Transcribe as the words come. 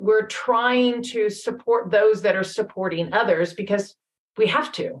We're trying to support those that are supporting others because we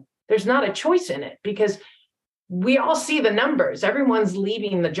have to. There's not a choice in it because we all see the numbers. Everyone's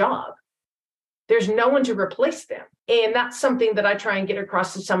leaving the job. There's no one to replace them. And that's something that I try and get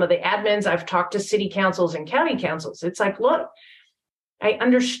across to some of the admins. I've talked to city councils and county councils. It's like, look, I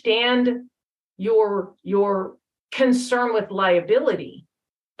understand your concern with liability,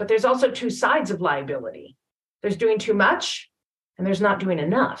 but there's also two sides of liability. There's doing too much and there's not doing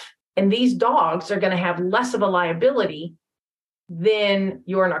enough. And these dogs are going to have less of a liability than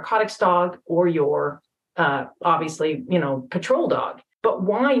your narcotics dog or your, obviously, patrol dog. But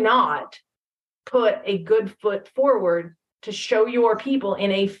why not put a good foot forward to show your people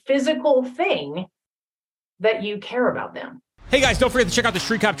in a physical thing that you care about them? Hey guys, don't forget to check out the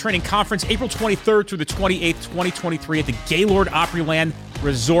Street Cop Training Conference April 23rd through the 28th, 2023 at the Gaylord Opryland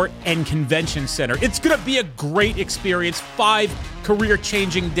Resort and Convention Center. It's going to be a great experience. 5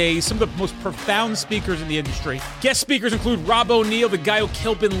 career-changing days, some of the most profound speakers in the industry. Guest speakers include Rob O'Neill, the guy who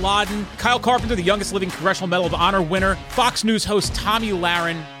killed Bin Laden, Kyle Carpenter, the youngest living Congressional Medal of Honor winner, Fox News host Tommy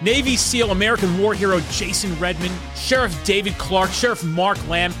Lahren, Navy SEAL American war hero Jason Redman, Sheriff David Clark, Sheriff Mark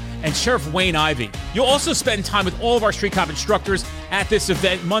Lamb, and Sheriff Wayne Ivey. You'll also spend time with all of our Street Cop instructors at this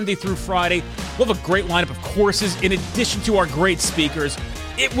event Monday through Friday. We'll have a great lineup of courses in addition to our great speakers.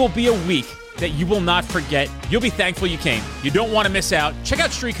 It will be a week that you will not forget. You'll be thankful you came. You don't want to miss out. Check out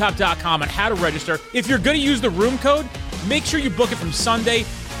streetcop.com on how to register. If you're going to use the room code, make sure you book it from Sunday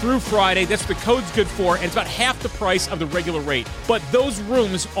through Friday. That's what the code's good for, and it's about half the price of the regular rate. But those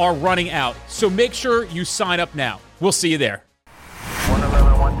rooms are running out, so make sure you sign up now. We'll see you there.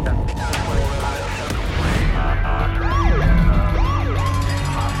 111, 110.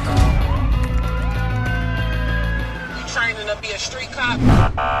 You training to be a street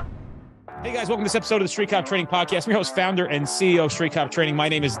cop? Hey guys, welcome to this episode of the Street Cop Training Podcast. I'm your host, founder, and CEO of Street Cop Training. My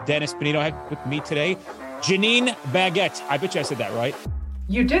name is Dennis Benito. I have with me today Janeen Baggette. I bet you I said that right.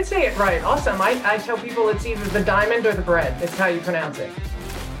 You did say it right. Awesome. I tell people it's either the diamond or the bread. That's how you pronounce it.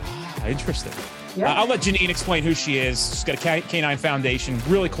 Interesting. Yeah. I'll let Janeen explain who she is. She's got a K9 Foundation.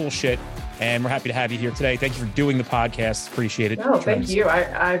 Really cool shit. And we're happy to have you here today. Thank you for doing the podcast. Appreciate it. No, thank you.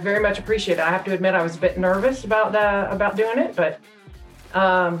 I very much appreciate it. I have to admit I was a bit nervous about doing it, but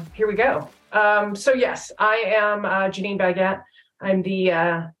here we go. So yes, I am Janeen Baggette. I'm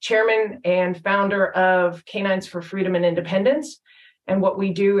the chairman and founder of K9's for Freedom and Independence. And what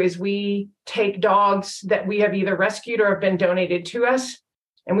we do is we take dogs that we have either rescued or have been donated to us,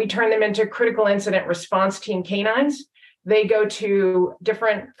 and we turn them into critical incident response team K9's. They go to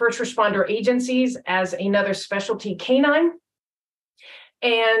different first responder agencies as another specialty canine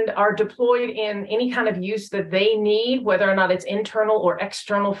and are deployed in any kind of use that they need, whether or not it's internal or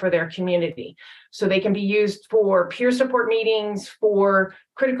external for their community. So they can be used for peer support meetings, for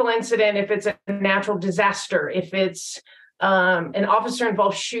critical incident, if it's a natural disaster, if it's an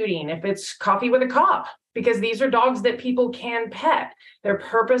officer-involved shooting, if it's coffee with a cop, because these are dogs that people can pet. They're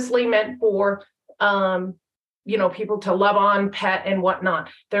purposely meant for, people to love on, pet, and whatnot.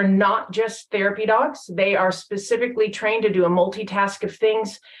 They're not just therapy dogs. They are specifically trained to do a multitask of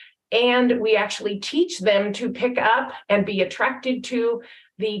things. And we actually teach them to pick up and be attracted to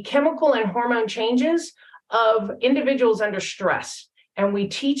the chemical and hormone changes of individuals under stress. And we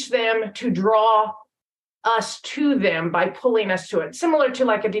teach them to draw us to them by pulling us to it, similar to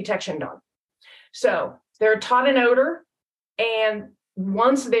like a detection dog. So they're taught an odor, and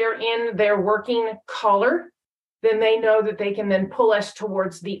once they're in their working collar, then they know that they can then pull us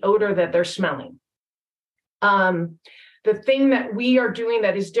towards the odor that they're smelling. The thing that we are doing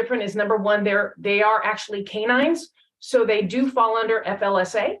that is different is, number one, they are actually canines, so they do fall under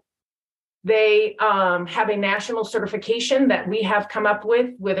FLSA. They have a national certification that we have come up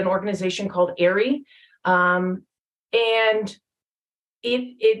with an organization called ARI. And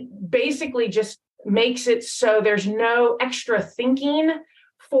it basically just makes it so there's no extra thinking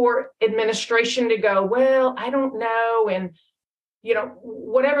for administration to go, well, I don't know. And,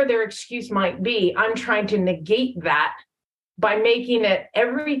 whatever their excuse might be, I'm trying to negate that by making it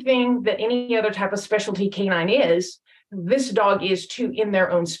everything that any other type of specialty canine is, this dog is too in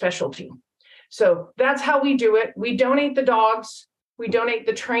their own specialty. So that's how we do it. We donate the dogs. We donate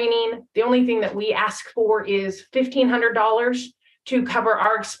the training. The only thing that we ask for is $1,500 to cover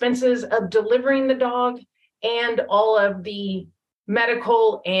our expenses of delivering the dog and all of the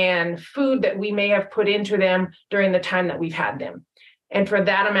medical and food that we may have put into them during the time that we've had them. And for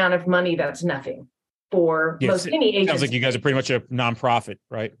that amount of money, that's nothing for most any agency. Sounds like you guys are pretty much a nonprofit,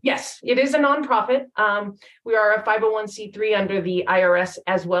 right? Yes, it is a nonprofit. We are a 501c3 under the IRS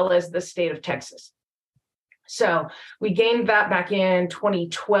as well as the state of Texas. So we gained that back in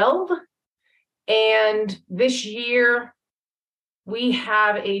 2012. And this year, we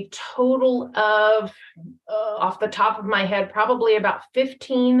have a total of, off the top of my head, probably about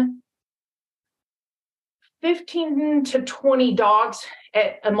 15 to 20 dogs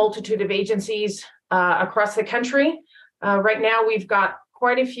at a multitude of agencies across the country. Right now, we've got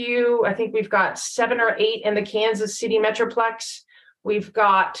quite a few. I think we've got 7 or 8 in the Kansas City Metroplex. We've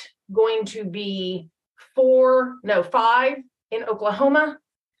got going to be 5 in Oklahoma.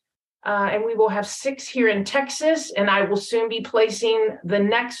 And we will have 6 here in Texas. And I will soon be placing the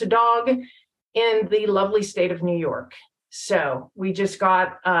next dog in the lovely state of New York. So we just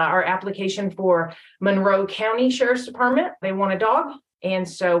got our application for Monroe County Sheriff's Department. They want a dog. And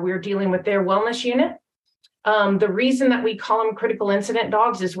so we're dealing with their wellness unit. The reason that we call them critical incident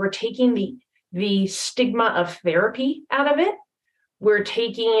dogs is we're taking the stigma of therapy out of it. We're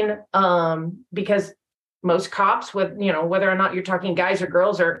taking, because most cops, whether or not you're talking guys or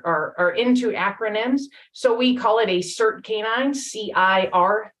girls, are into acronyms. So we call it a CIRT K9,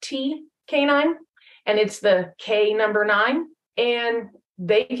 CIRT K9. And it's the K number 9, and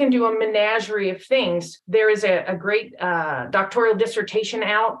they can do a menagerie of things. There is a great doctoral dissertation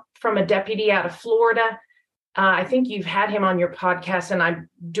out from a deputy out of Florida. I think you've had him on your podcast, and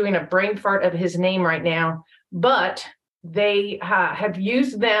I'm doing a brain fart of his name right now, but they have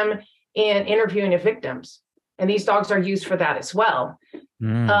used them in interviewing of victims. And these dogs are used for that as well.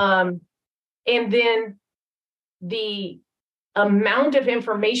 And then the amount of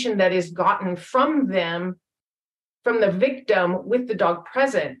information that is gotten from them, from the victim with the dog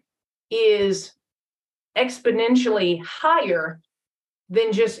present, is exponentially higher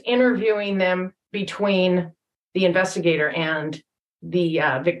than just interviewing them between the investigator and the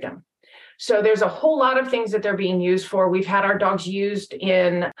victim. So there's a whole lot of things that they're being used for. We've had our dogs used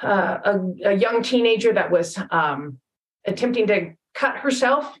in a young teenager that was attempting to cut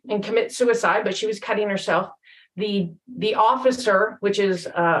herself and commit suicide, but she was cutting herself. The officer, which is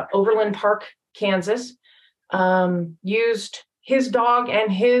Overland Park, Kansas, used his dog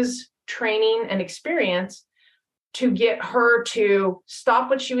and his training and experience to get her to stop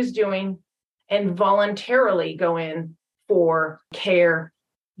what she was doing and voluntarily go in for care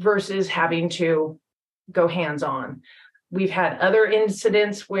versus having to go hands-on. We've had other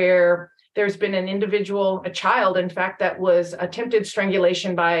incidents where there's been an individual, a child, in fact, that was attempted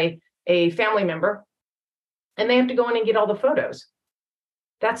strangulation by a family member, and they have to go in and get all the photos.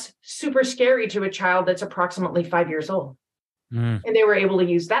 That's super scary to a child that's approximately 5 years old. And they were able to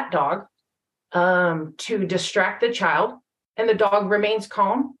use that dog to distract the child, and the dog remains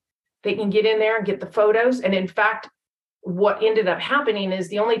calm. They can get in there and get the photos. And in fact, what ended up happening is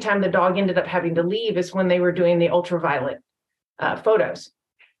the only time the dog ended up having to leave is when they were doing the ultraviolet photos.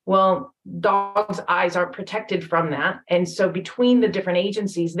 Well, dogs' eyes aren't protected from that. And so between the different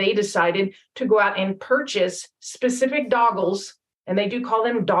agencies, they decided to go out and purchase specific goggles, and they do call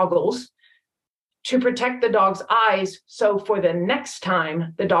them doggles, to protect the dog's eyes. So for the next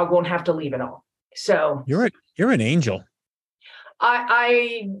time, the dog won't have to leave at all. So you're an angel.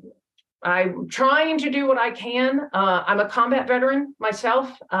 I'm trying to do what I can. I'm a combat veteran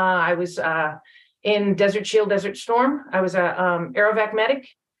myself. I was in Desert Shield, Desert Storm. I was a aerovac medic.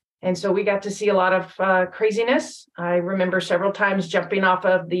 And so we got to see a lot of craziness. I remember several times jumping off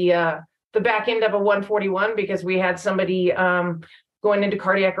of the back end of a 141 because we had somebody going into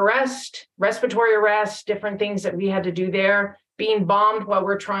cardiac arrest, respiratory arrest, different things that we had to do there, being bombed while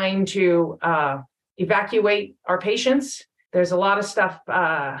we're trying to evacuate our patients. There's a lot of stuff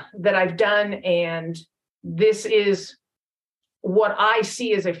that I've done, and this is what I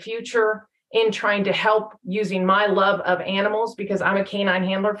see as a future in trying to help using my love of animals, because I'm a canine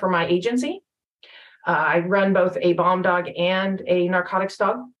handler for my agency. I run both a bomb dog and a narcotics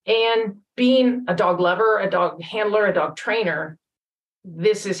dog. And being a dog lover, a dog handler, a dog trainer,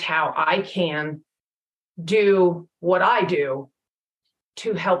 this is how I can do what I do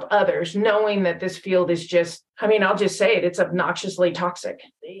to help others, knowing that this field is just, I'll just say it, it's obnoxiously toxic.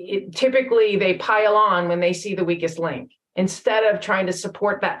 Typically, they pile on when they see the weakest link. Instead of trying to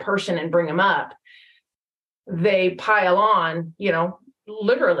support that person and bring them up, they pile on,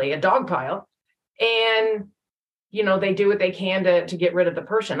 literally a dog pile. And, they do what they can to get rid of the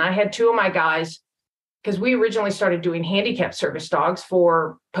person. I had 2 of my guys, because we originally started doing handicap service dogs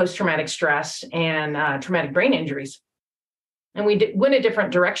for post-traumatic stress and traumatic brain injuries. And we went a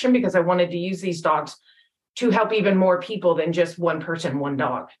different direction because I wanted to use these dogs to help even more people than just one person, one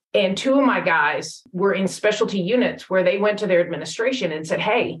dog. And 2 of my guys were in specialty units where they went to their administration and said,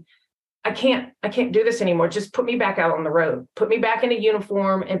 hey, I can't do this anymore. Just put me back out on the road, put me back in a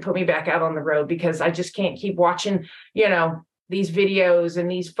uniform and put me back out on the road, because I just can't keep watching, these videos and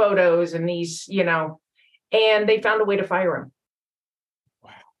these photos and these, and they found a way to fire him.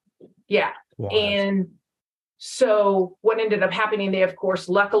 Wow. Yeah. Wow. And so what ended up happening, they, of course,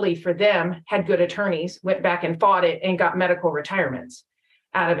 luckily for them, had good attorneys, went back and fought it and got medical retirements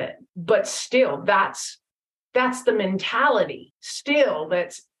out of it. But still, that's the mentality still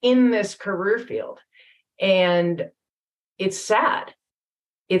that's in this career field. And it's sad.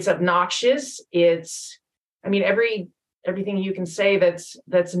 It's obnoxious. Everything you can say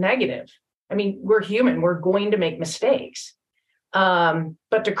that's negative. We're human. We're going to make mistakes.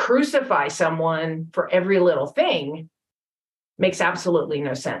 But to crucify someone for every little thing makes absolutely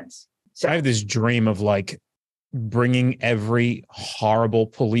no sense. So I have this dream of like bringing every horrible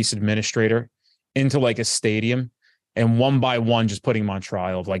police administrator into like a stadium and one by one just putting them on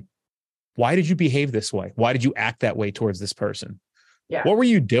trial of like, why did you behave this way? Why did you act that way towards this person? Yeah. What were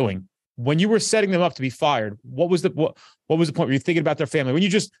you doing when you were setting them up to be fired? What was the point? Were you thinking about their family? When you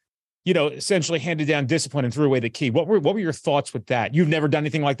just, essentially handed down discipline and threw away the key? What were your thoughts with that? You've never done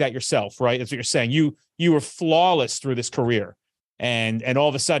anything like that yourself, right? That's what you're saying. You were flawless through this career. And all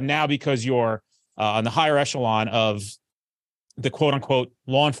of a sudden now, because you're on the higher echelon of the quote unquote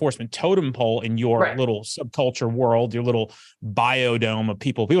law enforcement totem pole in your little subculture world, your little biodome of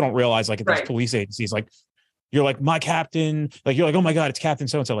people don't realize, like at these police agencies, like you're like, my captain, like you're like, oh my God, it's Captain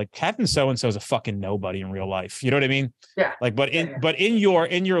so-and-so. Like Captain so-and-so is a fucking nobody in real life. You know what I mean? Yeah. Like, but in your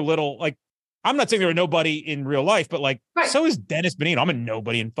little, like, I'm not saying there are nobody in real life, but like, so is Dennis Benigno. I'm a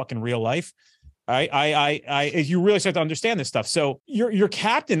nobody in fucking real life. You really start to understand this stuff. So your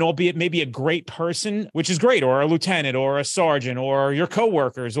captain, albeit maybe a great person, which is great, or a lieutenant or a sergeant or your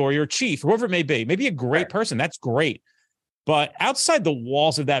coworkers or your chief, whoever it may be a great person. That's great. But outside the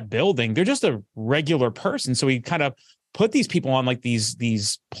walls of that building, they're just a regular person. So we kind of put these people on like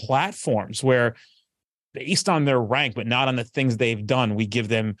these platforms where, based on their rank, but not on the things they've done, we give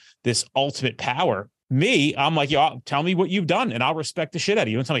them this ultimate power. I'm like, tell me what you've done and I'll respect the shit out of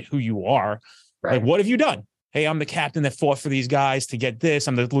you. Don't tell me who you are. Right. Like, what have you done? Hey, I'm the captain that fought for these guys to get this.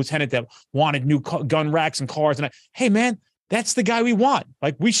 I'm the lieutenant that wanted new gun racks and cars. And hey, man, that's the guy we want.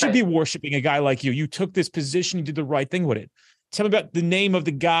 Like, we should be worshiping a guy like you. You took this position. You did the right thing with it. Tell me about the name of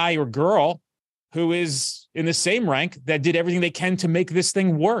the guy or girl who is in the same rank that did everything they can to make this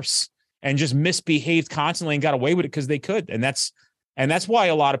thing worse and just misbehaved constantly and got away with it because they could. And that's why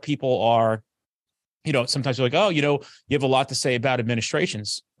a lot of people are, sometimes they're like, oh, you have a lot to say about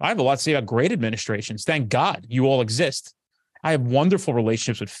administrations. I have a lot to say about great administrations. Thank God you all exist. I have wonderful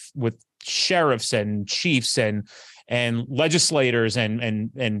relationships with sheriffs and chiefs and legislators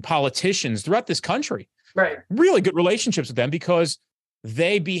and politicians throughout this country. Right. Really good relationships with them because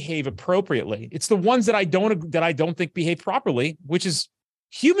they behave appropriately. It's the ones that I don't think behave properly, which is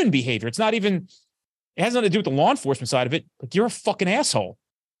human behavior. It has nothing to do with the law enforcement side of it. Like, you're a fucking asshole.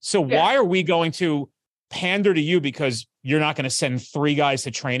 So why are we going to pander to you because you're not going to send 3 guys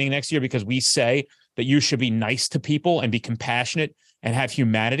to training next year because we say that you should be nice to people and be compassionate and have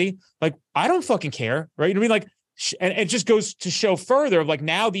humanity? Like, I don't fucking care. Right. Like, and it just goes to show further of like,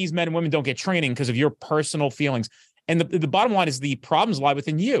 now these men and women don't get training because of your personal feelings. And the bottom line is the problems lie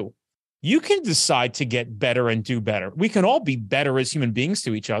within you. You can decide to get better and do better. We can all be better as human beings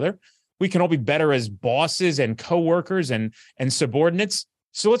to each other. We can all be better as bosses and coworkers and subordinates.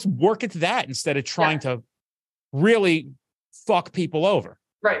 So let's work at that instead of trying to really fuck people over.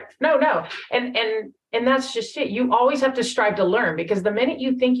 Right. No. And that's just it. You always have to strive to learn, because the minute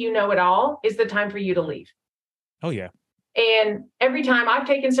you think you know it all is the time for you to leave. Oh, yeah. And every time I've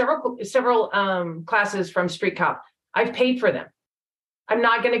taken several classes from Street Cop, I've paid for them. I'm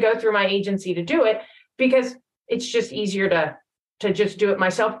not going to go through my agency to do it because it's just easier to just do it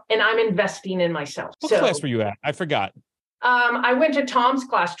myself. And I'm investing in myself. What class were you at? I forgot. I went to Tom's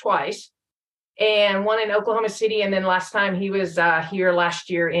class twice, and one in Oklahoma City. And then last time he was here last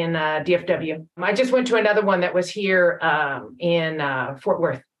year in DFW. I just went to another one that was here in Fort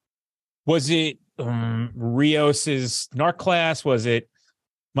Worth. Was it Rios's NARC class? Was it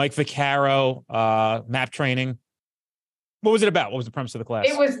Mike Vaccaro map training? What was it about? What was the premise of the class?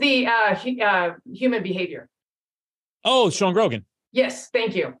 It was the human behavior. Oh, Sean Grogan. Yes,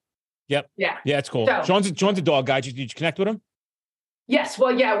 thank you. Yep. Yeah. Yeah, it's cool. So, Sean's a dog guy. Did you connect with him? Yes.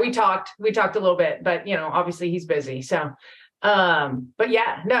 Well, yeah, we talked a little bit, but obviously he's busy. So, but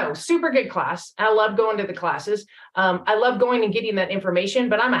yeah, no, super good class. I love going to the classes. I love going and getting that information,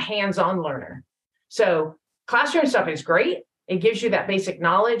 but I'm a hands-on learner. So classroom stuff is great. It gives you that basic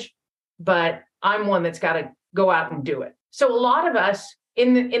knowledge, but I'm one that's got to go out and do it. So a lot of us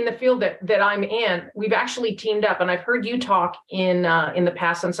in the field that I'm in, we've actually teamed up, and I've heard you talk in the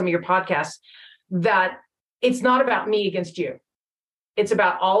past on some of your podcasts that it's not about me against you. It's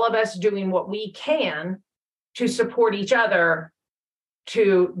about all of us doing what we can to support each other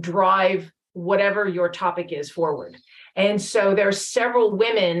to drive whatever your topic is forward. And so there's several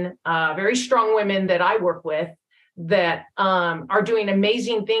women, very strong women that I work with that are doing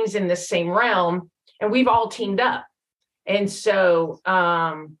amazing things in this same realm, and we've all teamed up. And so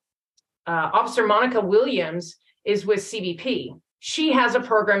Officer Monica Williams is with CBP. She has a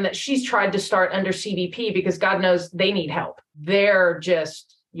program that she's tried to start under CBP because God knows they need help. They're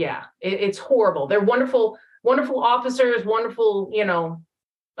just, it's horrible. They're wonderful, wonderful officers, wonderful,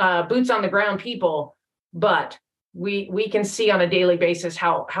 boots on the ground people, but we can see on a daily basis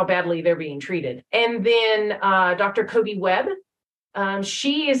how badly they're being treated. And then Dr. Kobe Webb,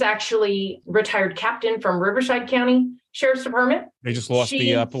 she is actually retired captain from Riverside County Sheriff's Department. They just lost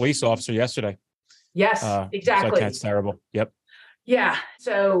the police officer yesterday. Yes, exactly. So that's terrible. Yep. Yeah.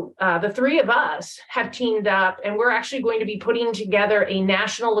 So the three of us have teamed up, and we're actually going to be putting together a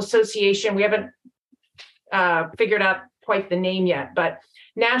national association. We haven't figured out quite the name yet, but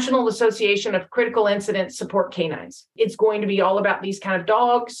National Association of Critical Incident Support K9's. It's going to be all about these kind of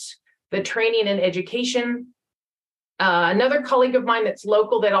dogs, the training and education. Another colleague of mine that's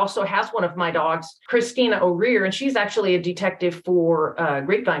local that also has one of my dogs, Christina O'Rear, and she's actually a detective for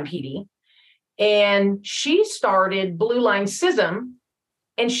Grapevine PD. And she started Blue Line SISM,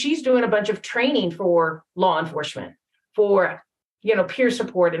 and she's doing a bunch of training for law enforcement, for, peer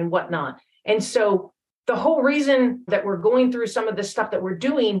support and whatnot. And so the whole reason that we're going through some of the stuff that we're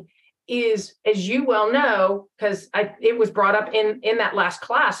doing is, as you well know, because it was brought up in that last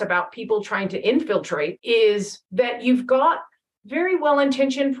class about people trying to infiltrate, is that you've got very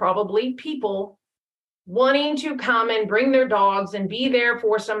well-intentioned, probably, people wanting to come and bring their dogs and be there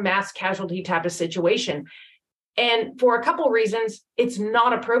for some mass casualty type of situation. And for a couple of reasons, it's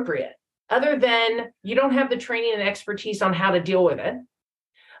not appropriate, other than you don't have the training and expertise on how to deal with it.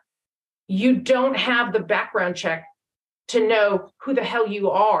 You don't have the background check to know who the hell you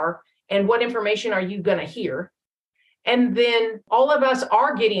are and what information are you going to hear. And then all of us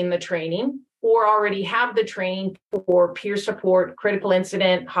are getting the training or already have the training for peer support, critical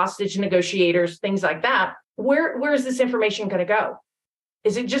incident, hostage negotiators, things like that. Where is this information going to go?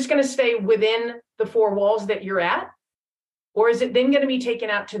 Is it just going to stay within the four walls that you're at? Or is it then going to be taken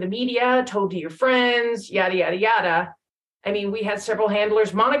out to the media, told to your friends, yada, yada, yada? I mean, we had several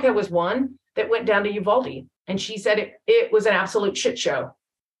handlers. Monica was one that went down to Uvalde, and she said it was an absolute shit show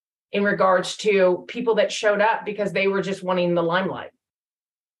in regards to people that showed up because they were just wanting the limelight.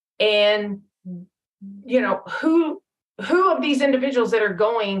 And, who of these individuals that are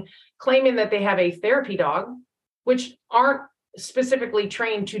going claiming that they have a therapy dog, which aren't specifically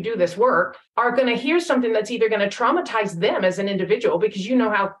trained to do this work, are going to hear something that's either going to traumatize them as an individual, because you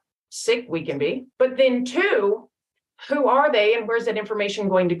know how sick we can be, but then two, who are they and where's that information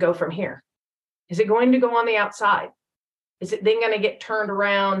going to go from here? Is it going to go on the outside? Is it then going to get turned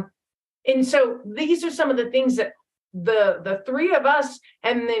around? And so these are some of the things that the three of us,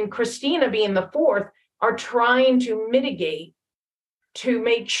 and then Christina being the fourth, are trying to mitigate to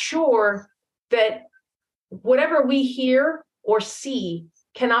make sure that whatever we hear or see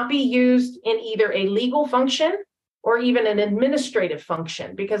cannot be used in either a legal function or even an administrative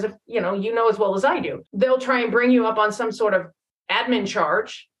function, because if you know as well as I do, they'll try and bring you up on some sort of admin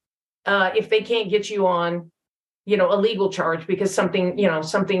charge if they can't get you on, a legal charge because something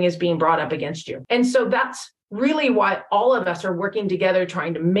is being brought up against you. And so that's really why all of us are working together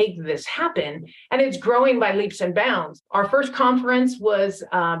trying to make this happen. And it's growing by leaps and bounds. Our first conference was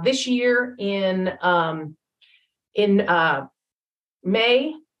this year in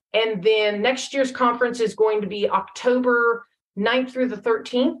May. And then next year's conference is going to be October 9th through the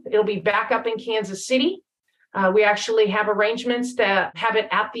 13th. It'll be back up in Kansas City. We actually have arrangements to have it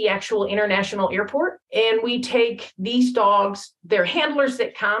at the actual international airport. And we take these dogs, their handlers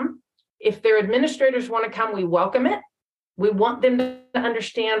that come. If their administrators want to come, we welcome it. We want them to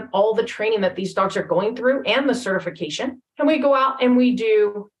understand all the training that these dogs are going through and the certification. And we go out and we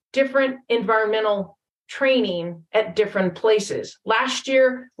do different environmental training at different places. Last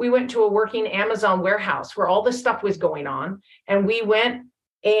year, we went to a working Amazon warehouse where all this stuff was going on. And we went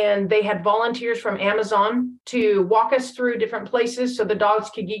and they had volunteers from Amazon to walk us through different places so the dogs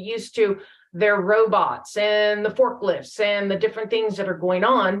could get used to their robots and the forklifts and the different things that are going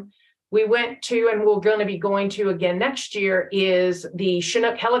on. We went to, and we're going to be going to again next year, is the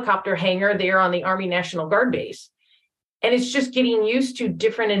Chinook helicopter hangar there on the Army National Guard base. And it's just getting used to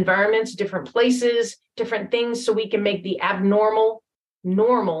different environments, different places, different things, so we can make the abnormal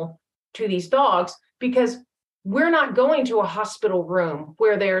normal to these dogs, because we're not going to a hospital room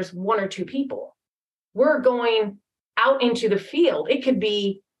where there's one or two people. We're going out into the field. It could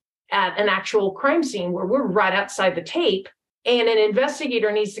be at an actual crime scene where we're right outside the tape, and an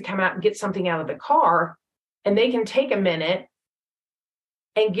investigator needs to come out and get something out of the car, and they can take a minute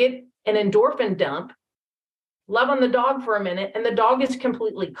and get an endorphin dump, love on the dog for a minute, and the dog is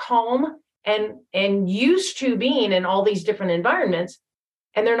completely calm and used to being in all these different environments,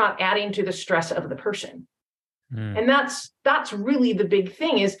 and they're not adding to the stress of the person. And that's really the big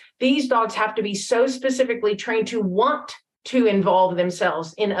thing, is these dogs have to be so specifically trained to want to involve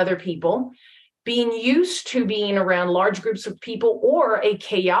themselves in other people, being used to being around large groups of people or a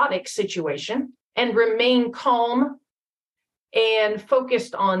chaotic situation, and remain calm and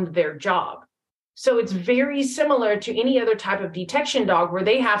focused on their job. So it's very similar to any other type of detection dog, where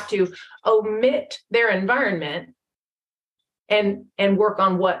they have to omit their environment and work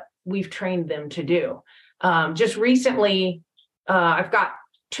on what we've trained them to do. Just recently, I've got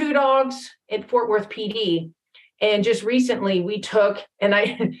 2 dogs at Fort Worth PD, and just recently we took,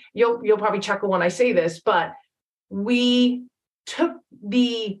 and you'll probably chuckle when I say this, but we took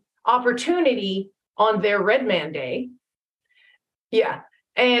the opportunity on their Red Man Day. Yeah.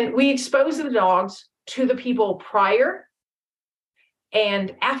 And we exposed the dogs to the people prior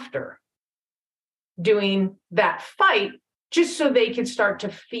and after doing that fight, just so they could start to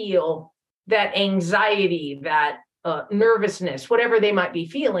feel that anxiety, that nervousness, whatever they might be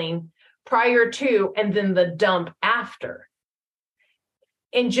feeling prior to, and then the dump after.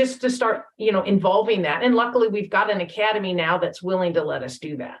 And just to start, involving that. And luckily we've got an academy now that's willing to let us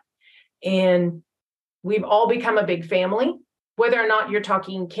do that. And we've all become a big family, whether or not you're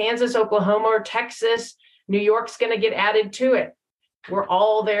talking Kansas, Oklahoma, or Texas. New York's going to get added to it. We're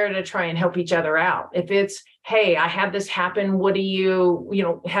all there to try and help each other out. If it's, hey, I had this happen, what do you,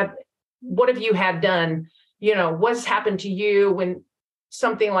 what have you had done? What's happened to you when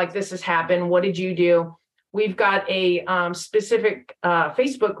something like this has happened? What did you do? We've got a specific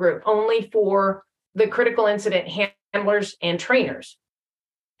Facebook group only for the critical incident handlers and trainers.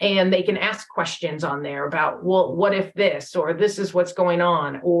 And they can ask questions on there about, well, what if this, or this is what's going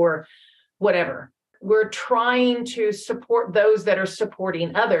on, or whatever. We're trying to support those that are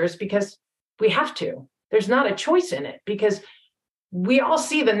supporting others, because we have to. There's not a choice in it, because we all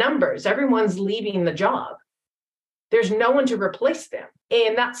see the numbers. Everyone's leaving the job. There's no one to replace them.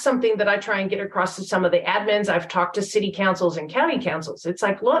 And that's something that I try and get across to some of the admins. I've talked to city councils and county councils. It's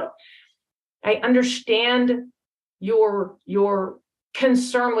like, look, I understand your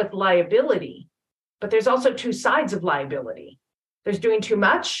concern with liability, but there's also 2 sides of liability. There's doing too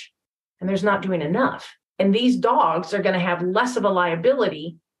much, and there's not doing enough. And these dogs are going to have less of a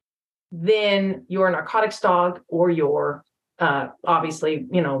liability than your narcotics dog or your, obviously,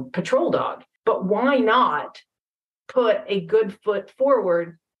 patrol dog. But why not put a good foot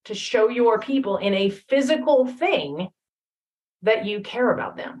forward to show your people in a physical thing that you care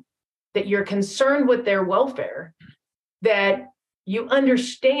about them, that you're concerned with their welfare, that you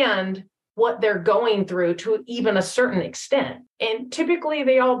understand what they're going through to even a certain extent. And typically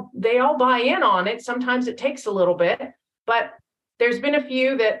they all buy in on it. Sometimes it takes a little bit, but there's been a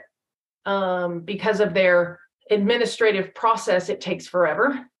few that because of their administrative process, it takes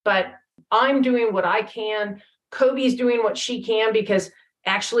forever. But I'm doing what I can. Kobe's doing what she can, because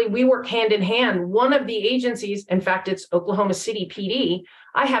actually we work hand in hand. One of the agencies, in fact, it's Oklahoma City PD.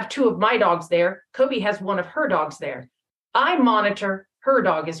 I have 2 of my dogs there. Kobe has one of her dogs there. I monitor her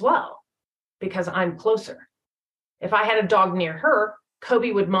dog as well, because I'm closer. If I had a dog near her,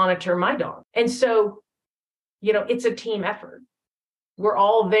 Kobe would monitor my dog. And so, it's a team effort. We're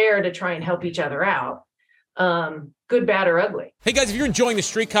all there to try and help each other out. Good, bad, or ugly. Hey guys, if you're enjoying the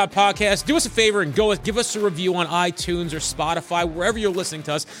Street Cop podcast, do us a favor and give us a review on iTunes or Spotify, wherever you're listening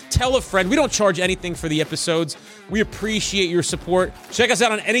to us. Tell a friend. We don't charge anything for the episodes. We appreciate your support. Check us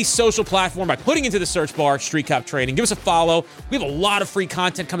out on any social platform by putting into the search bar Street Cop Training. Give us a follow. We have a lot of free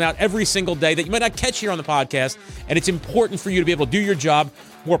content coming out every single day that you might not catch here on the podcast, and it's important for you to be able to do your job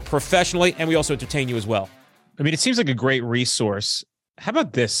more professionally, and we also entertain you as well. I mean, it seems like a great resource. How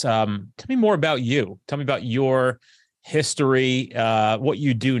about this? Tell me more about you. Tell me about your history, what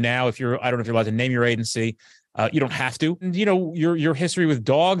you do now. I don't know if you're allowed to name your agency. You don't have to. And, your history with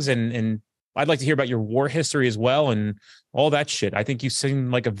dogs, and I'd like to hear about your war history as well, and all that shit. I think you seem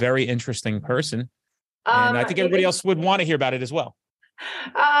like a very interesting person, and I think everybody else would want to hear about it as well.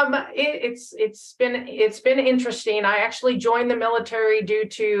 It's been interesting. I actually joined the military due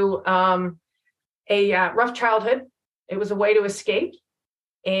to a rough childhood. It was a way to escape.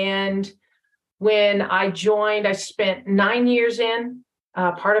 And when I joined, I spent 9 years in,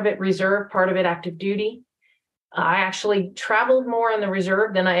 part of it reserve, part of it active duty. I actually traveled more in the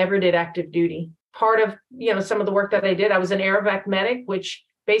reserve than I ever did active duty. Part of, some of the work that I did, I was an aerovac medic, which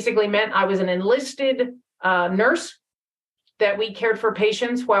basically meant I was an enlisted nurse that we cared for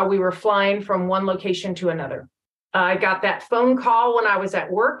patients while we were flying from one location to another. I got that phone call when I was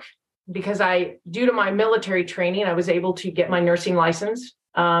at work because due to my military training, I was able to get my nursing license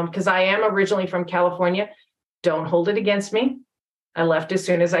because I am originally from California. Don't hold it against me. I left as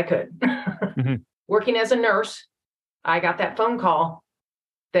soon as I could. Mm-hmm. Working as a nurse, I got that phone call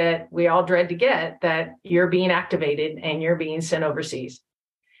that we all dread to get, that you're being activated and you're being sent overseas.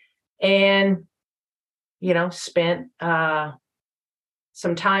 And, spent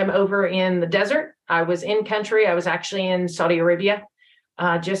some time over in the desert. I was in country. I was actually in Saudi Arabia,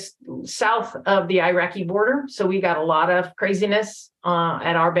 just south of the Iraqi border. So we got a lot of craziness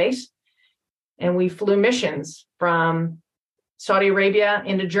at our base. And we flew missions from Saudi Arabia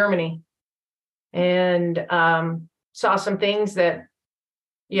into Germany and saw some things that,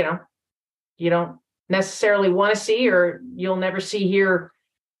 you don't necessarily want to see or you'll never see here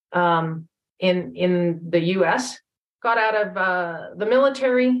in the U.S. Got out of the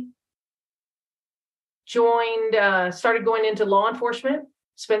military, started going into law enforcement,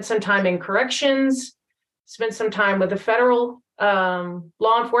 spent some time in corrections, spent some time with the federal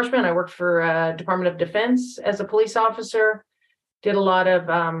law enforcement. I worked for Department of Defense as a police officer, did a lot of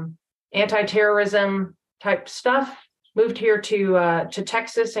anti-terrorism type stuff, moved here to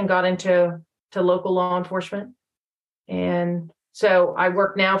Texas and got into local law enforcement. And so I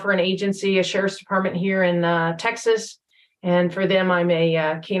work now for an agency, a sheriff's department here in Texas. And for them, I'm a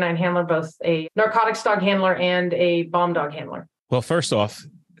K9 handler, both a narcotics dog handler and a bomb dog handler. Well, first off,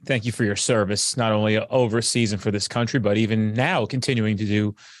 thank you for your service, not only overseas and for this country, but even now continuing to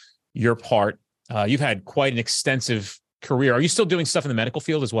do your part. You've had quite an extensive career. Are you still doing stuff in the medical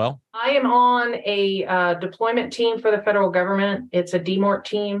field as well? I am on a deployment team for the federal government. It's a DMORT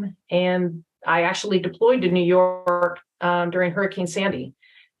team. And I actually deployed to New York during Hurricane Sandy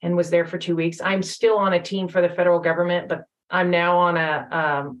and was there for 2 weeks. I'm still on a team for the federal government, but I'm now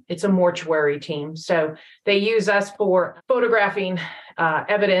on it's a mortuary team. So they use us for photographing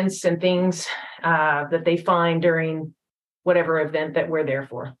evidence and things that they find during whatever event that we're there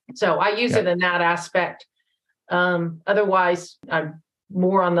for. So I use it in that aspect. Otherwise, I'm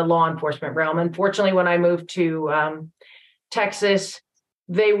more on the law enforcement realm. Unfortunately, when I moved to Texas,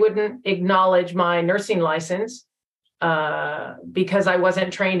 they wouldn't acknowledge my nursing license because I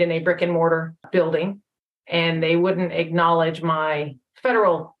wasn't trained in a brick and mortar building, and they wouldn't acknowledge my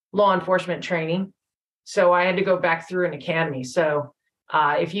federal law enforcement training. So I had to go back through an academy. So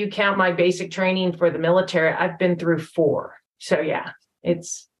if you count my basic training for the military, I've been through 4. So yeah,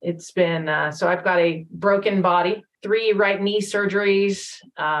 it's been, so I've got a broken body, 3 right knee surgeries,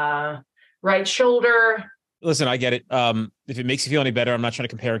 right shoulder. Listen, I get it. If it makes you feel any better, I'm not trying to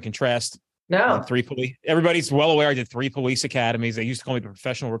compare and contrast. No. 3 police. Everybody's well aware I did 3 police academies. They used to call me the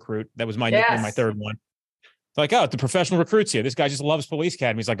professional recruit. That was my nickname, my 3rd one. It's like, oh, the professional recruits here. This guy just loves police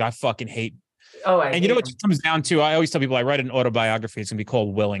academies. Like, I fucking hate. And you know what it comes down to? I always tell people I write an autobiography. It's going to be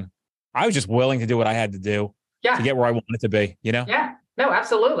called Willing. I was just willing to do what I had to do to get where I wanted to be, Yeah, no,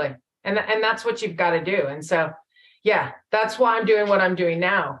 absolutely. And that's what you've got to do. And so, yeah, that's why I'm doing what I'm doing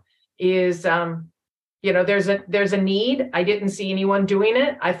now is, there's a need. I didn't see anyone doing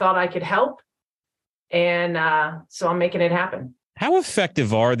it. I thought I could help. And so I'm making it happen. How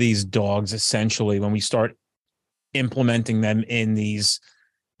effective are these dogs essentially when we start implementing them in these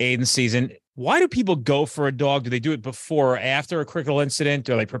agencies? And why do people go for a dog? Do they do it before or after a critical incident?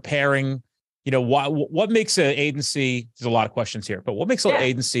 Are they preparing? What makes an agency, there's a lot of questions here, but what makes an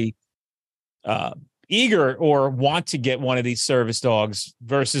agency eager or want to get one of these service dogs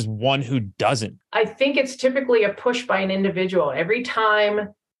versus one who doesn't? I think it's typically a push by an individual. Every time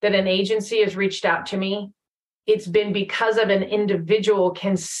that an agency has reached out to me, it's been because of an individual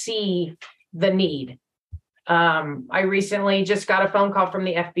can see the need. I recently just got a phone call from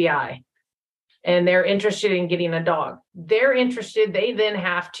the FBI and they're interested in getting a dog. They're interested. They then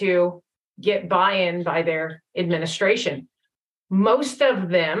have to get buy-in by their administration. Most of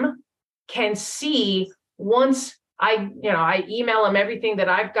them can see once I email them everything that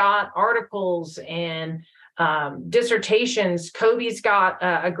I've got, articles and dissertations. Kobe's got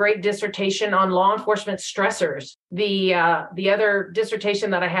a great dissertation on law enforcement stressors. The other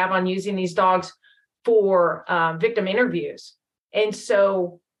dissertation that I have on using these dogs for victim interviews. And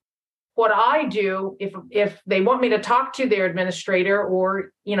so what I do, if they want me to talk to their administrator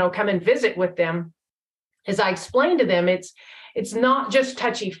or, come and visit with them, is I explain to them it's not just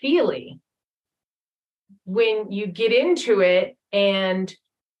touchy-feely. When you get into it, And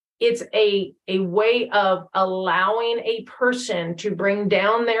it's a way of allowing a person to bring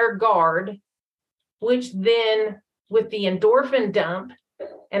down their guard, which then with the endorphin dump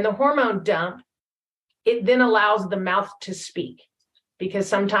and the hormone dump, it then allows the mouth to speak. Because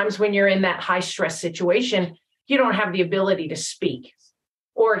sometimes when you're in that high stress situation, you don't have the ability to speak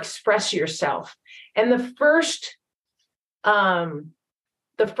or express yourself. And the first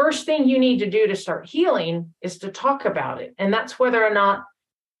thing you need to do to start healing is to talk about it. And that's whether or not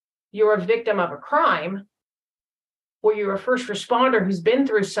you're a victim of a crime or you're a first responder who's been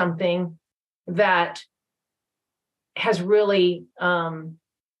through something that has really, not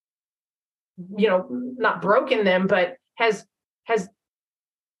broken them, but has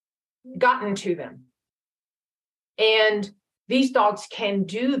gotten to them. And these dogs can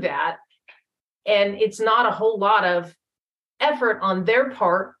do that. And it's not a whole lot of effort on their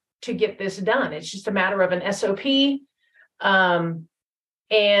part to get this done. It's just a matter of an SOP.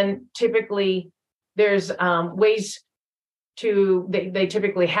 And typically there's ways they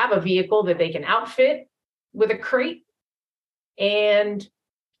typically have a vehicle that they can outfit with a crate. And,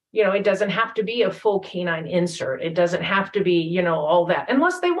 it doesn't have to be a full canine insert. It doesn't have to be, all that,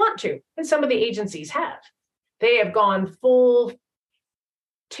 unless they want to. And some of the agencies have. They have gone full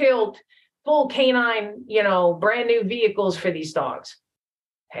tilt, full canine, brand new vehicles for these dogs.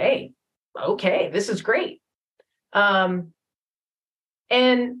 Hey, okay, this is great. And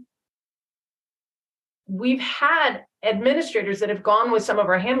we've had administrators that have gone with some of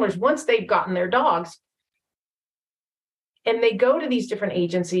our handlers once they've gotten their dogs, and they go to these different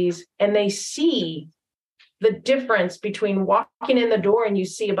agencies and they see the difference between walking in the door and you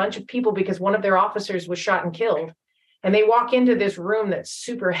see a bunch of people because one of their officers was shot and killed. And they walk into this room that's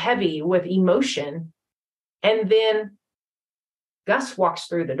super heavy with emotion. And then Gus walks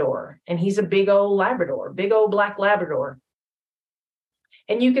through the door and he's a big old Labrador, big old black Labrador.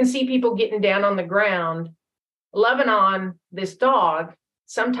 And you can see people getting down on the ground, loving on this dog.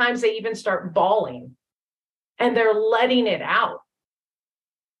 Sometimes they even start bawling and they're letting it out.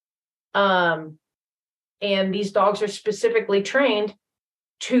 And these dogs are specifically trained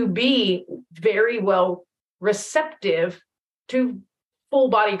to be very well receptive to full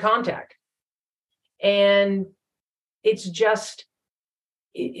body contact. And it's just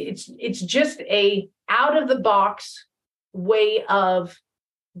a out of the box way of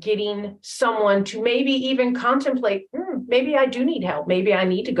getting someone to maybe even contemplate, maybe I do need help. Maybe I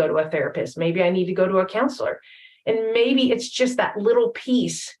need to go to a therapist. Maybe I need to go to a counselor. And maybe it's just that little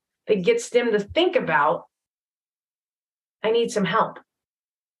piece that gets them to think about, I need some help.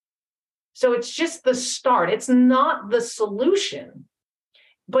 So it's just the start. It's not the solution,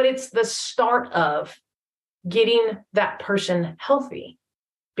 but it's the start of getting that person healthy.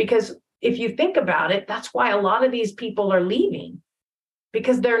 Because if you think about it, that's why a lot of these people are leaving,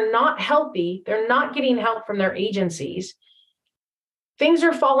 because they're not healthy. They're not getting help from their agencies. Things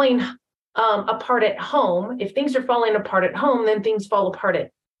are falling apart at home. If things are falling apart at home, then things fall apart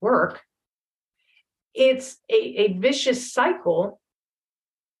at work. It's a vicious cycle.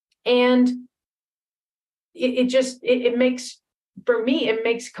 And it makes, for me, it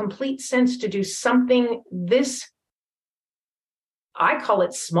makes complete sense to do something this, I call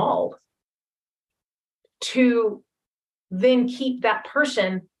it small, to then keep that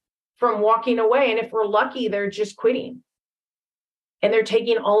person from walking away. And if we're lucky, they're just quitting. And they're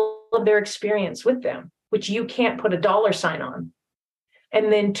taking all of their experience with them, which you can't put a dollar sign on.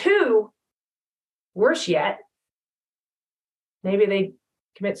 And then two, worse yet, maybe they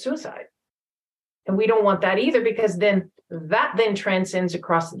commit suicide. And we don't want that either, because then that then transcends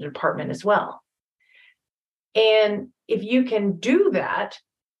across the department as well. And if you can do that,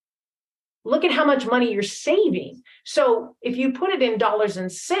 look at how much money you're saving. So if you put it in dollars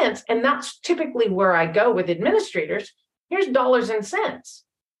and cents, and that's typically where I go with administrators, here's dollars and cents.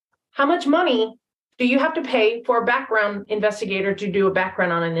 How much money do you have to pay for a background investigator to do a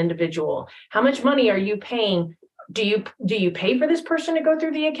background on an individual? How much money are you paying? Do you pay for this person to go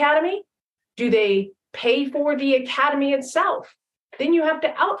through the academy? Do they pay for the academy itself? Then you have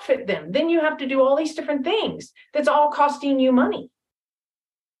to outfit them. Then you have to do all these different things. That's all costing you money.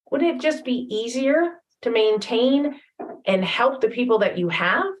 Wouldn't it just be easier to maintain and help the people that you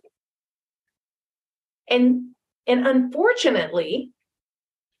have? And unfortunately,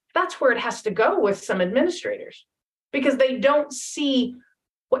 that's where it has to go with some administrators, because they don't see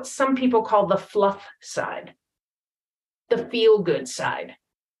what some people call the fluff side, the feel-good side.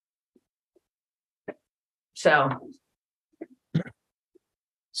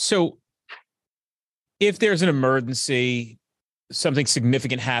 So if there's an emergency, something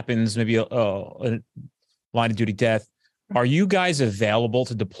significant happens, maybe a line of duty death, Are you guys available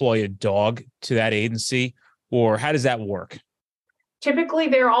to deploy a dog to that agency, or how does that work? Typically,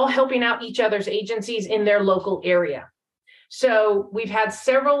 they're all helping out each other's agencies in their local area. So we've had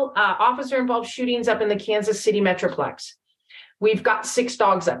several officer-involved shootings up in the Kansas City Metroplex. We've got 6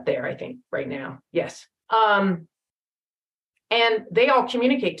 dogs up there, I think, right now. Yes. And they all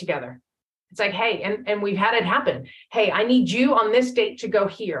communicate together. It's like, hey, and we've had it happen. Hey, I need you on this date to go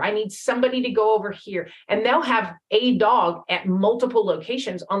here. I need somebody to go over here. And they'll have a dog at multiple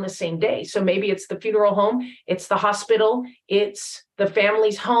locations on the same day. So maybe it's the funeral home, it's the hospital, it's the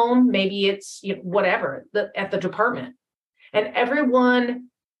family's home, maybe it's whatever at the department. And everyone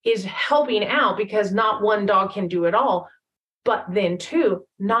is helping out because not one dog can do it all. But then too,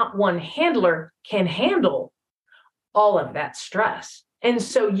 not one handler can handle all of that stress. And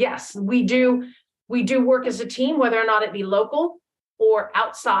so, yes, we do work as a team, whether or not it be local or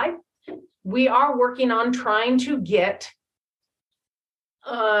outside. We are working on trying to get,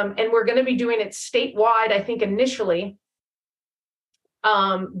 and we're going to be doing it statewide, I think initially,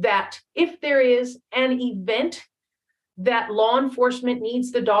 that if there is an event that law enforcement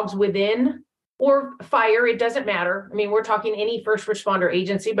needs the dogs within, or fire, it doesn't matter. I mean, we're talking any first responder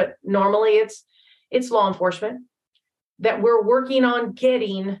agency, but normally it's law enforcement, that we're working on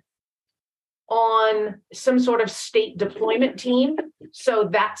getting on some sort of state deployment team so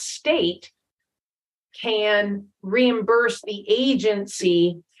that state can reimburse the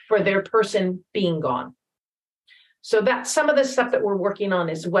agency for their person being gone. So that's some of the stuff that we're working on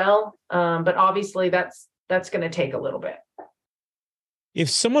as well. But obviously that's going to take a little bit.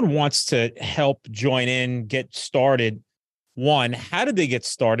 If someone wants to help join in, get started, one, how did they get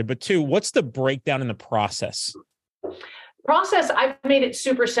started? But two, what's the breakdown in the process? I've made it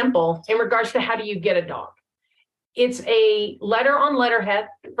super simple in regards to how do you get a dog. It's a letter on letterhead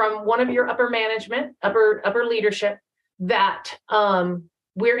from one of your upper management, upper leadership that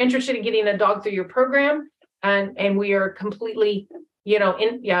we're interested in getting a dog through your program, and we are completely,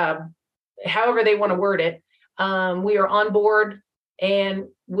 however they want to word it, we are on board and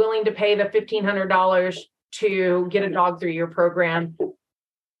willing to pay the $1,500 to get a dog through your program.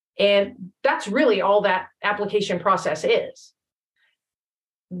 And that's really all that application process is.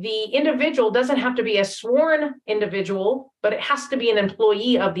 The individual doesn't have to be a sworn individual, but it has to be an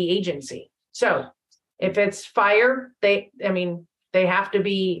employee of the agency. So if it's fire, they have to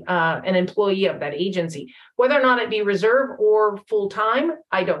be an employee of that agency. Whether or not it be reserve or full-time,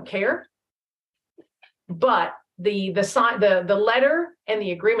 I don't care. But the letter and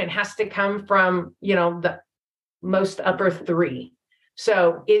the agreement has to come from, the most upper 3.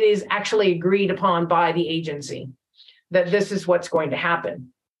 So it is actually agreed upon by the agency that this is what's going to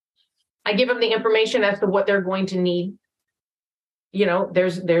happen. I give them the information as to what they're going to need.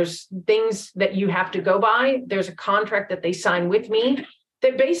 There's things that you have to go by. There's a contract that they sign with me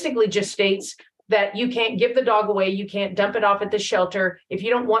that basically just states that you can't give the dog away. You can't dump it off at the shelter. If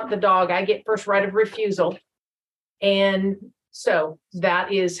you don't want the dog, I get first right of refusal. And so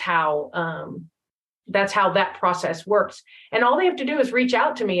that is how that's how that process works. And all they have to do is reach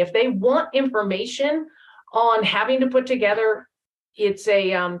out to me. If they want information on having to put together, it's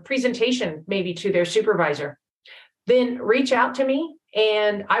a presentation maybe to their supervisor, then reach out to me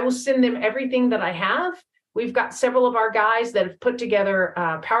and I will send them everything that I have. We've got several of our guys that have put together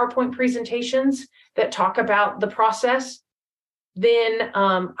PowerPoint presentations that talk about the process. Then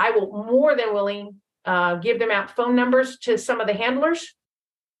I will more than willing give them out phone numbers to some of the handlers,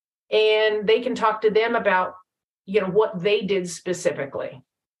 and they can talk to them about, what they did specifically.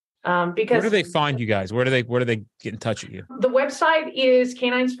 Because where do they find you guys? Where do they get in touch with you? The website is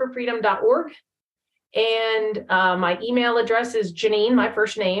K9'sforfreedom.org. And my email address is Janeen, my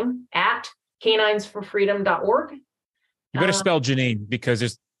first name, at K9'sforfreedom.org. You better spell Janeen, because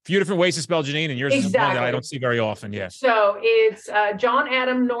there's a few different ways to spell Janeen, and yours is one that I don't see very often. Yes. So it's John,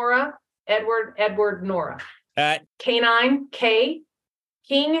 Adam, Nora, Edward, Nora. At K9, K,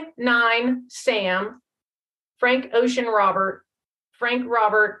 King 9, Sam, Frank, Ocean, Robert, Frank,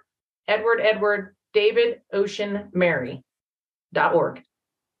 Robert, Edward, David, Ocean, Mary.org.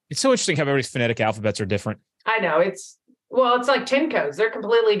 It's so interesting how everybody's phonetic alphabets are different. I know. It's like 10 codes. They're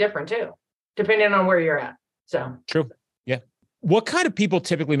completely different too, depending on where you're at. So true. Yeah. What kind of people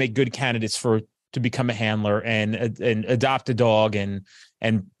typically make good candidates to become a handler and adopt a dog and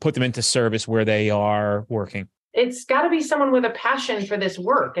put them into service where they are working? It's got to be someone with a passion for this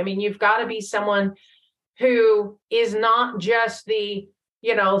work. I mean, you've got to be someone who is not just the,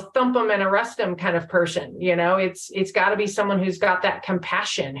 thump them and arrest them kind of person. It's got to be someone who's got that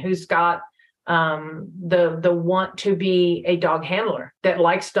compassion, who's got the want to be a dog handler that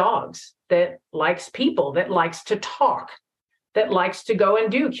likes dogs, that likes people, that likes to talk, that likes to go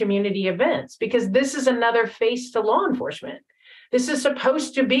and do community events, because this is another face to law enforcement. This is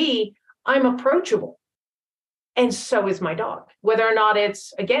supposed to be, I'm approachable. And so is my dog, whether or not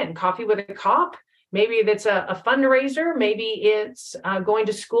it's, again, coffee with a cop. Maybe it's a fundraiser. Maybe it's going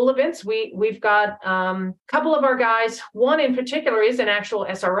to school events. We've got a couple of our guys. One in particular is an actual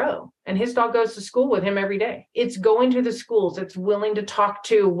SRO, and his dog goes to school with him every day. It's going to the schools. It's willing to talk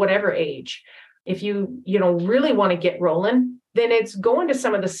to whatever age. If you really want to get rolling, then it's going to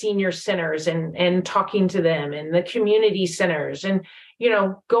some of the senior centers and talking to them, and the community centers, and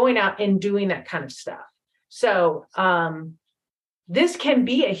going out and doing that kind of stuff. So this can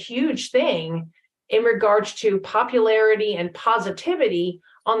be a huge thing in regards to popularity and positivity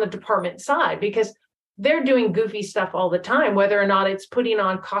on the department side, because they're doing goofy stuff all the time, whether or not it's putting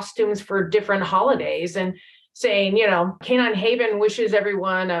on costumes for different holidays and saying, K9 Haven wishes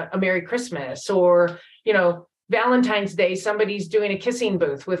everyone a Merry Christmas, or, Valentine's Day, somebody's doing a kissing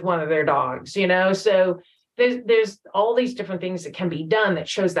booth with one of their dogs, so there's all these different things that can be done that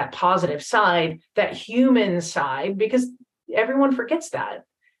shows that positive side, that human side, because everyone forgets that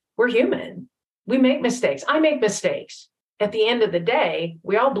we're human. We make mistakes. I make mistakes. At the end of the day,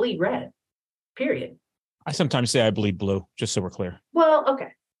 we all bleed red, period. I sometimes say I bleed blue, just so we're clear. Well,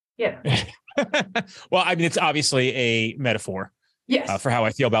 okay. Yeah. Well, I mean, it's obviously a metaphor. Yes. For how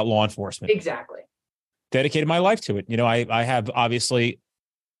I feel about law enforcement. Exactly. Dedicated my life to it. I have obviously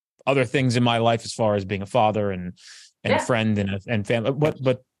other things in my life as far as being a father and a friend and family.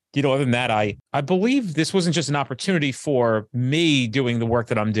 But other than that, I believe this wasn't just an opportunity for me doing the work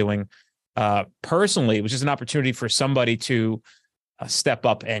that I'm doing. Personally, it was just an opportunity for somebody to step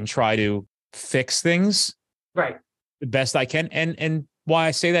up and try to fix things right the best I can. And why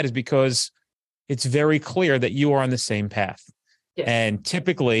I say that is because it's very clear that you are on the same path. Yes. And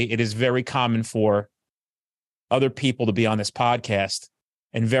typically it is very common for other people to be on this podcast,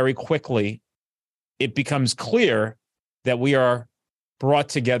 and very quickly it becomes clear that we are brought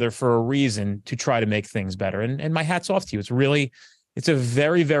together for a reason to try to make things better. And my hat's off to you. It's a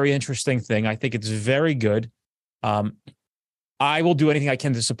very, very interesting thing. I think it's very good. I will do anything I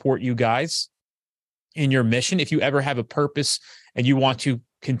can to support you guys in your mission. If you ever have a purpose and you want to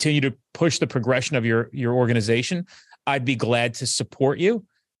continue to push the progression of your organization, I'd be glad to support you.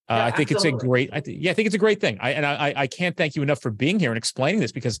 I think it's a great, I think it's a great thing. I can't thank you enough for being here and explaining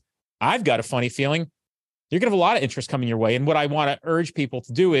this, because I've got a funny feeling you're going to have a lot of interest coming your way. And what I want to urge people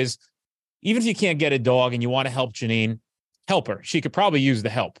to do is, even if you can't get a dog and you want to help Janeen, help her. She could probably use the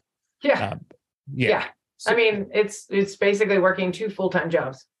help. Yeah. Yeah. So, I mean, it's basically working 2 full-time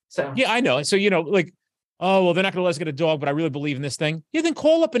jobs. So yeah, I know. So, oh, well, they're not going to let us get a dog, but I really believe in this thing. Yeah, then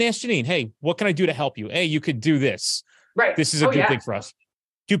call up and ask Janeen, hey, what can I do to help you? Hey, you could do this. Right. This is a good thing for us.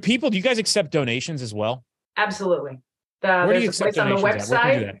 Do you guys accept donations as well? Absolutely. Where do you There's a place accept on the donations at? Where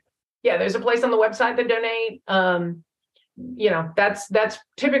can you do website. that? Yeah, there's a place on the website that donate. That's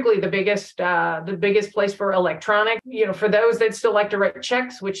typically the biggest place for electronic. For those that still like to write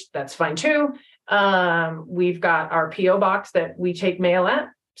checks, which that's fine too. We've got our PO box that we take mail at.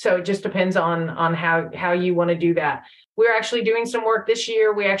 So it just depends on how you want to do that. We're actually doing some work this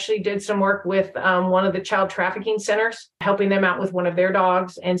year. We actually did some work with one of the child trafficking centers, helping them out with one of their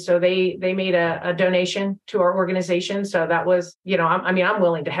dogs. And so they made a donation to our organization. So that was, I'm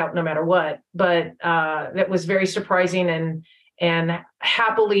willing to help no matter what, but that was very surprising and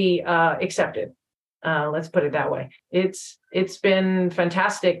happily accepted. Let's put it that way. It's been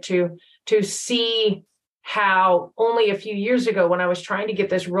fantastic to see how only a few years ago, when I was trying to get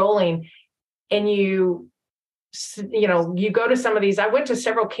this rolling, and you go to some of these. I went to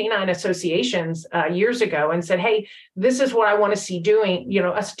several canine associations years ago and said, hey, this is what I want to see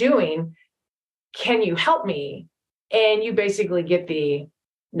us doing. Can you help me? And you basically get the,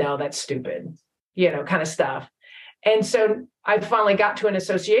 no, that's stupid, kind of stuff. And so I finally got to an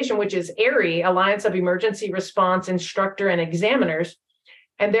association, which is AERI, Alliance of Emergency Response Instructor and Examiners.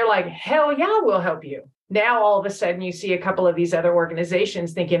 And they're like, hell yeah, we'll help you. Now, all of a sudden, you see a couple of these other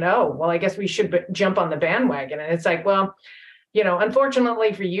organizations thinking, oh, well, I guess we should jump on the bandwagon. And it's like, well,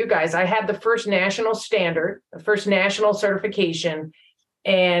 unfortunately for you guys, I had the first national standard, the first national certification.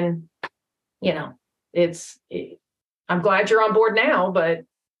 And, I'm glad you're on board now, but,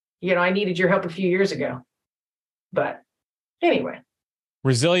 I needed your help a few years ago. But anyway.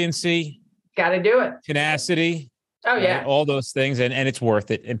 Resiliency. Got to do it. Tenacity. Oh, yeah. Right? All those things. And it's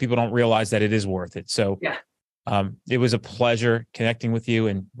worth it. And people don't realize that it is worth it. So yeah. It was a pleasure connecting with you,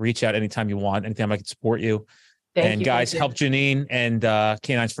 and reach out anytime you want, anytime I can support you. Thank you, guys, help Janeen and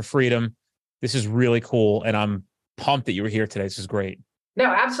K9's for Freedom. This is really cool, and I'm pumped that you were here today. This is great. No,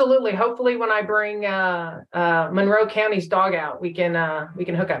 absolutely. Hopefully, when I bring Monroe County's dog out, we can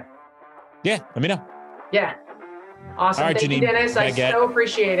hook up. Yeah, let me know. Yeah, awesome. All right, Thank you, Janeen, Dennis. I Baggette. so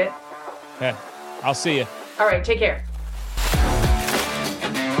appreciate it. Yeah, I'll see you. All right, take care.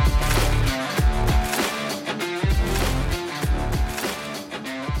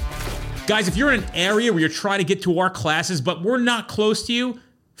 Guys, if you're in an area where you're trying to get to our classes, but we're not close to you,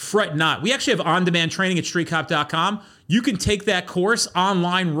 fret not. We actually have on-demand training at streetcop.com. You can take that course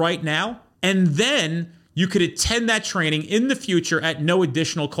online right now, and then you could attend that training in the future at no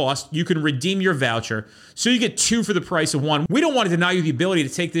additional cost. You can redeem your voucher, so you get 2 for the price of 1. We don't want to deny you the ability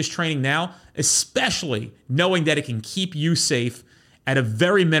to take this training now, especially knowing that it can keep you safe at a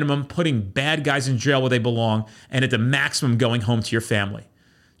very minimum, putting bad guys in jail where they belong, and at the maximum, going home to your family.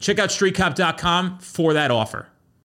 Check out streetcop.com for that offer.